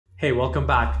Hey, welcome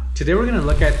back. Today we're going to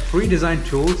look at 3 design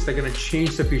tools that are going to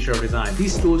change the future of design.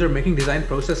 These tools are making design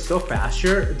process so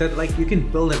faster that you can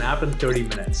build an app in 30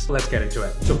 minutes. Let's get into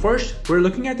it. So first, we're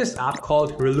looking at this app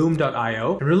called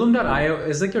Relume.io. Relume.io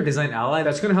is like your design ally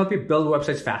that's going to help you build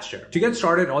websites faster. To get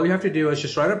started, all you have to do is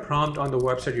just write a prompt on the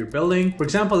website you're building. For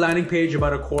example, landing page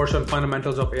about a course on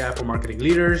fundamentals of AI for marketing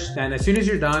leaders. And as soon as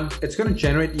you're done, it's going to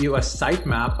generate you a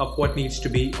sitemap of what needs to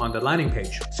be on the landing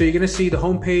page. So you're going to see the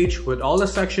home page with all the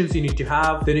sections you need to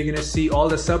have. Then you're going to see all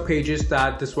the sub pages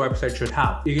that this website should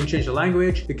have. You can change the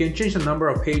language, you can change the number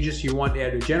of pages you want AI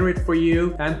to generate for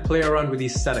you, and play around with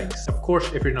these settings. Of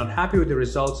course, if you're not happy with the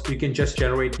results, you can just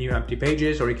generate new empty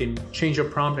pages, or you can change your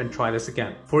prompt and try this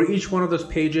again. For each one of those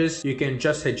pages, you can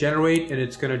just hit generate and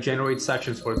it's going to generate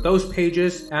sections for those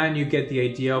pages, and you get the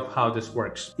idea of how this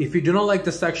works. If you do not like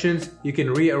the sections, you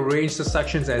can rearrange the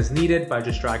sections as needed by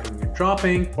just dragging and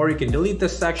dropping, or you can delete the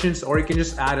sections, or you can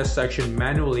just add a section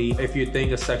manually if you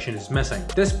think a section is missing.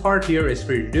 This part here is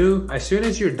free to do. As soon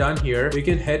as you're done here, you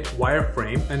can hit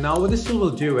wireframe, and now what this tool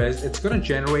will do is it's going to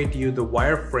generate you the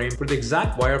wireframe for the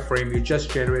exact wireframe you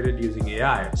just generated using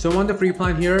AI. So I'm on the free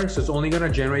plan here, so it's only going to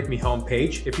generate me home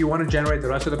page. If you want to generate the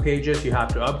rest of the pages, you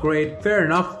have to upgrade. Fair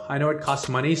enough. I know it costs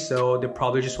money, so they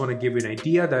probably just want to give you an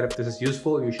idea that if this is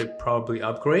useful, you should probably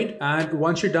upgrade. And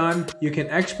once you're done, you can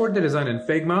export the design in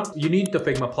Figma. You need the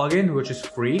Figma plugin, which is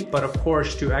free, but of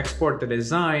course, to export the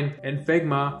design in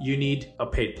Figma, you need a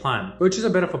paid plan, which is a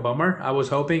bit of a bummer. I was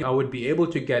hoping I would be able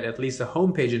to get at least a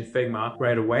home page in Figma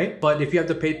right away, but if you have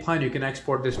the paid plan, you can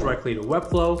export this directly to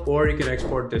Webflow, or you can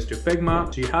export this to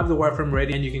Figma, so you have the wireframe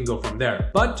ready and you can go from there.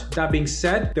 But that being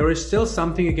said, there is still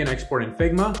something you can export in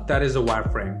Figma, that is a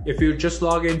wireframe. If you just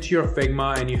log into your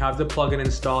Figma and you have the plugin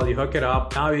installed, you hook it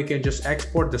up, now you can just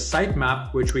export the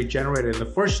sitemap, which we generated in the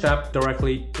first step,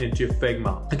 directly into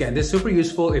Figma. Again, this is super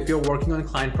useful if you're working on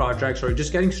client projects or you're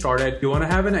just getting started. You want to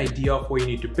have an idea of what you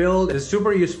need to build. It's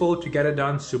super useful to get it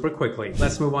done super quickly.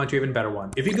 Let's move on to an even better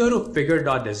one. If you go to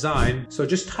Figr.design, so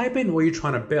just type in what you're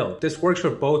trying to build. This works for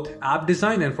both app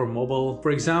design and for mobile.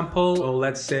 For example,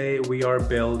 let's say we are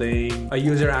building a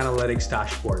user analytics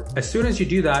dashboard. As soon as you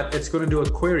do that, it's going to do a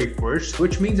query first,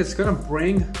 which means it's going to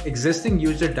bring existing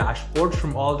user dashboards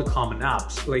from all the common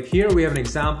apps. Like here, we have an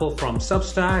example from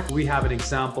Substack. We have an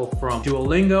example from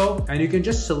Duolingo, and you can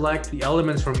just select the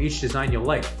elements from each design you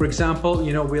like. For example,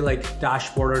 we like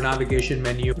dashboard or navigation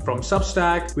menu from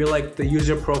Substack. We like the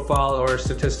user profile or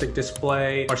statistic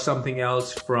display or something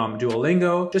else from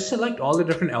Duolingo. Just select all the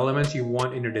different elements you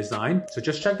want in your design. So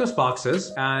just check those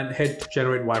boxes and hit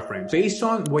generate wireframes. Based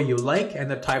on what you like and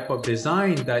the type of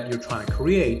design that you're trying to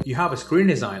create, you have a screen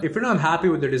design. If you're not happy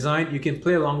with the design, you can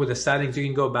play along with the settings. You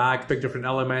can go back, pick different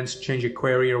elements, change your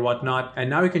query or whatnot, and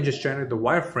now you can just generate the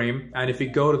wireframe. And if you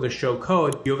go to the show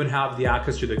code, you even have the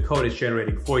access to the code it's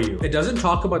generating for you. It doesn't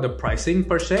talk about the pricing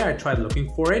per se. I tried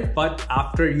looking for it, but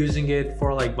after using it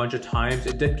for a bunch of times,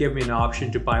 it did give me an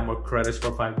option to buy more credits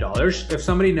for $5. If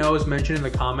somebody knows, mention in the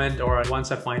comment, or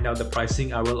once I find out the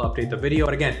pricing, I will update the video.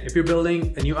 But again, if you're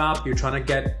building a new app, you're trying to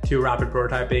get to rapid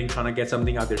prototyping, trying to get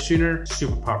something out there sooner,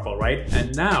 super powerful, right?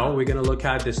 And now we're going to look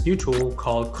at this new tool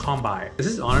called Combine. This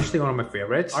is honestly one of my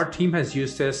favorites. Our team has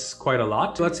used this quite a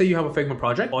lot. So let's say you have a Figma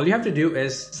project. All you have to do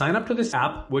is sign up to this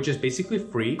app, which is basically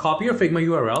free, copy your Figma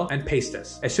URL and paste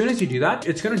this. As soon as you do that,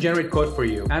 it's going to generate code for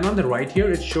you. And on the right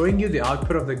here, it's showing you the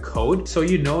output of the code. So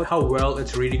you know how well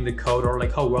it's reading the code, or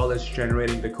how well it's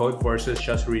generating the code versus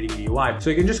just reading the UI. So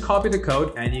you can just copy the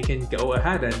code and you can go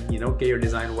ahead and, get your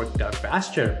design work done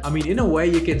faster. I mean, in a way,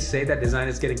 you can say that design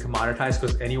is getting commoditized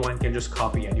because anyone can just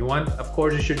copy anyone. Of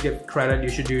course, you should give credit. You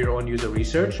should do your own user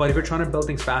research. But if you're trying to build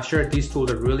things faster, these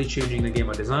tools are really changing the game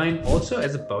of design. Also,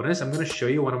 as a bonus, I'm going to show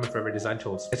you one of my favorite design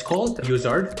tools. It's called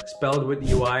Usart, spelled with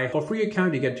UI. For free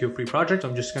account, you get 2 free projects.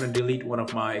 I'm just going to delete one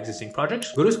of my existing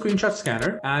projects. Go to screenshot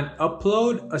scanner and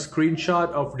upload a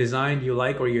screenshot of design you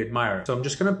like or you admire. So I'm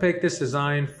just going to pick this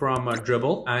design from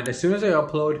Dribble. And as soon as I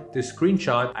upload the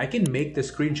screenshot, I can make the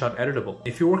screenshot editable.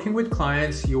 If you're working with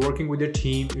clients, you're working with your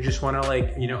team, you just want to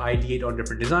ideate on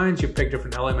different designs, you pick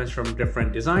different elements from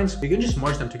different designs, you can just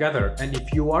merge them together. And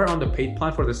if you are on the paid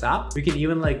plan for this app, you can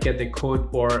even get the code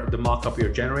or the mockup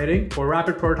you're generating. For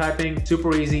rapid prototyping,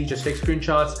 super easy. Just take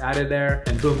screenshots, add it there,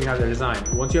 and boom, you have the design.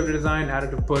 Once you have the design, add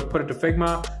it to put it to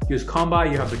Figma, use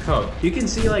Combine, you have the code. You can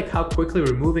see how quickly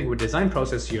we're moving with design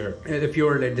process here. If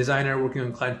you're a designer working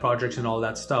on client projects and all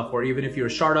that stuff, or even if you're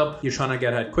a startup, you're trying to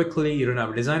get ahead quickly, you don't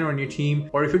have a designer on your team,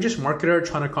 or if you're just a marketer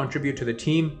trying to contribute to the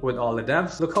team with all the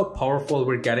devs, look how powerful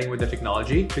we're getting with the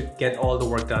technology to get all the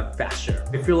work done faster.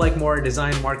 If you like more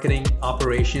design, marketing,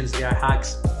 operations, AI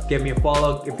hacks, give me a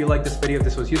follow. If you like this video, if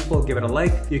this was useful, give it a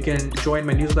like. You can join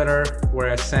my newsletter where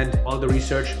I send all the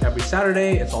research every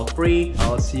Saturday. It's all free.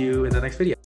 I'll see you in the next video.